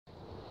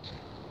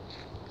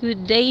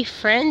Good day,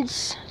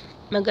 friends.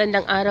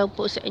 Magandang araw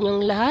po sa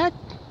inyong lahat.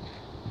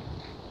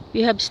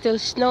 We have still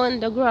snow on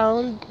the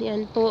ground.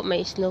 Yan po,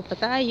 may snow pa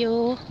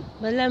tayo.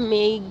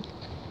 Malamig.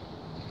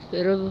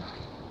 Pero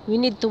we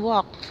need to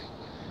walk.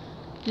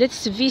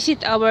 Let's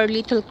visit our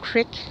little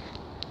creek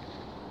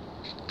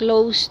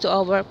close to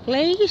our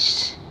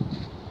place.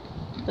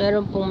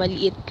 Meron pong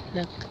maliit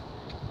na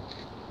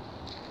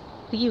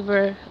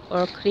river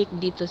or creek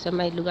dito sa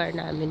may lugar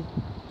namin.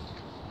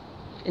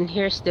 And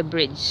here's the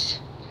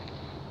bridge.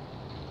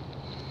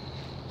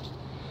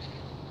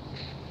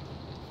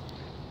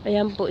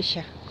 Ayan po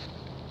siya.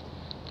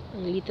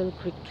 Ang little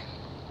creek.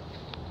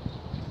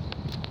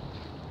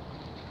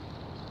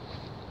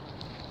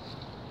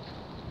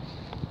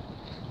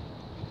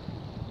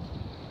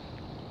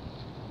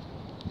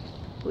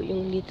 Po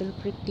yung little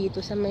creek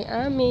dito sa may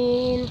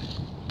amin.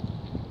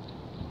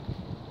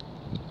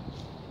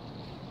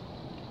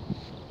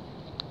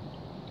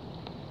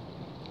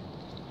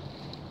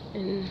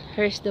 And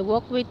here's the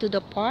walkway to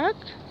the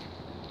park.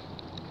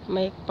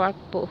 May park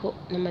po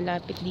na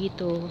malapit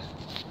dito.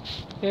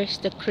 Here's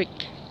the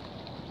creek.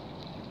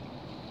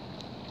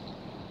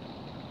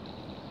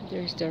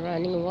 There's the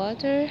running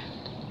water.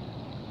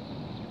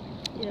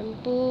 Yan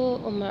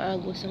po,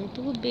 umaagos ang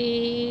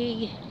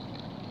tubig.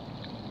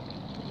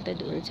 Punta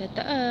doon sa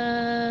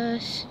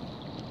taas.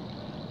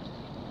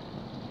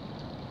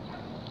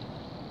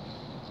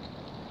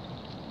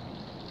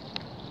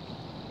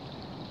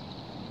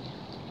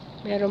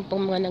 Meron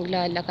pong mga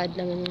naglalakad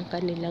ng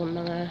kanilang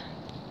mga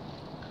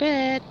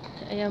pet.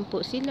 Ayan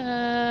po sila.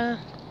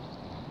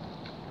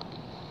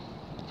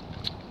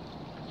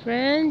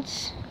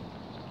 Friends,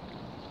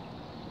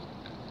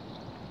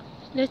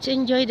 let's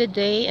enjoy the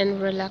day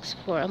and relax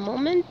for a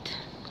moment.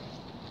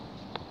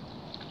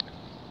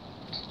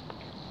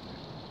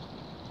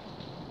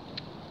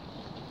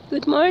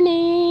 Good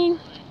morning.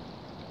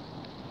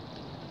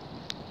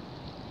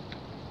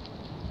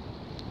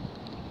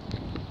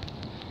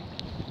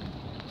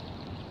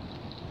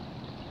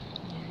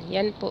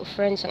 Yan po,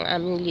 friends, ang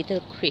aming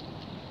little creek.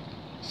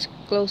 It's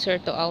closer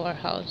to our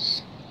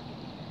house.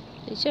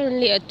 It's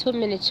only a 2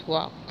 minutes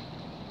walk.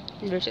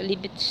 There's a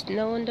little bit of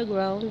snow on the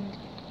ground.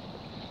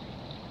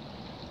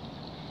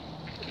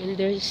 And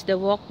there's the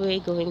walkway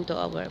going to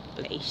our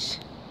place.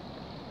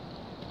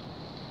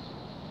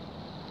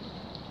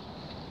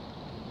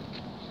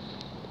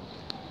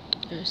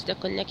 There's the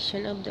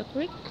connection of the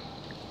creek.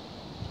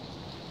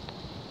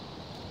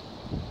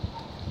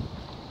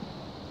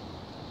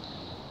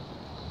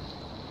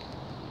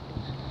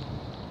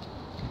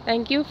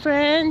 Thank you,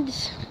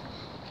 friends.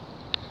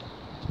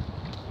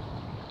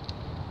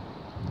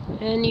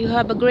 And you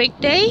have a great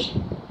day.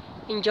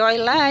 Enjoy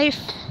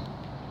life.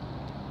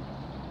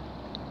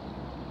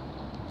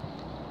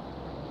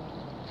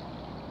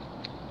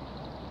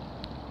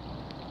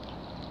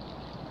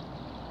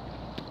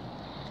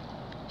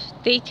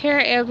 Take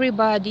care,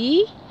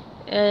 everybody,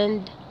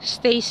 and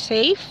stay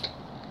safe.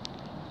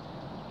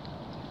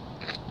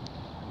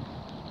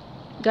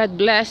 God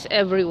bless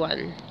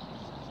everyone.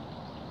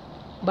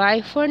 Bye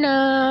for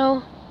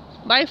now.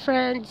 Bye,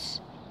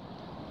 friends.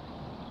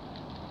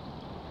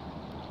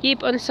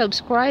 Keep on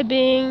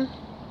subscribing.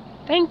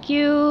 Thank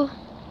you.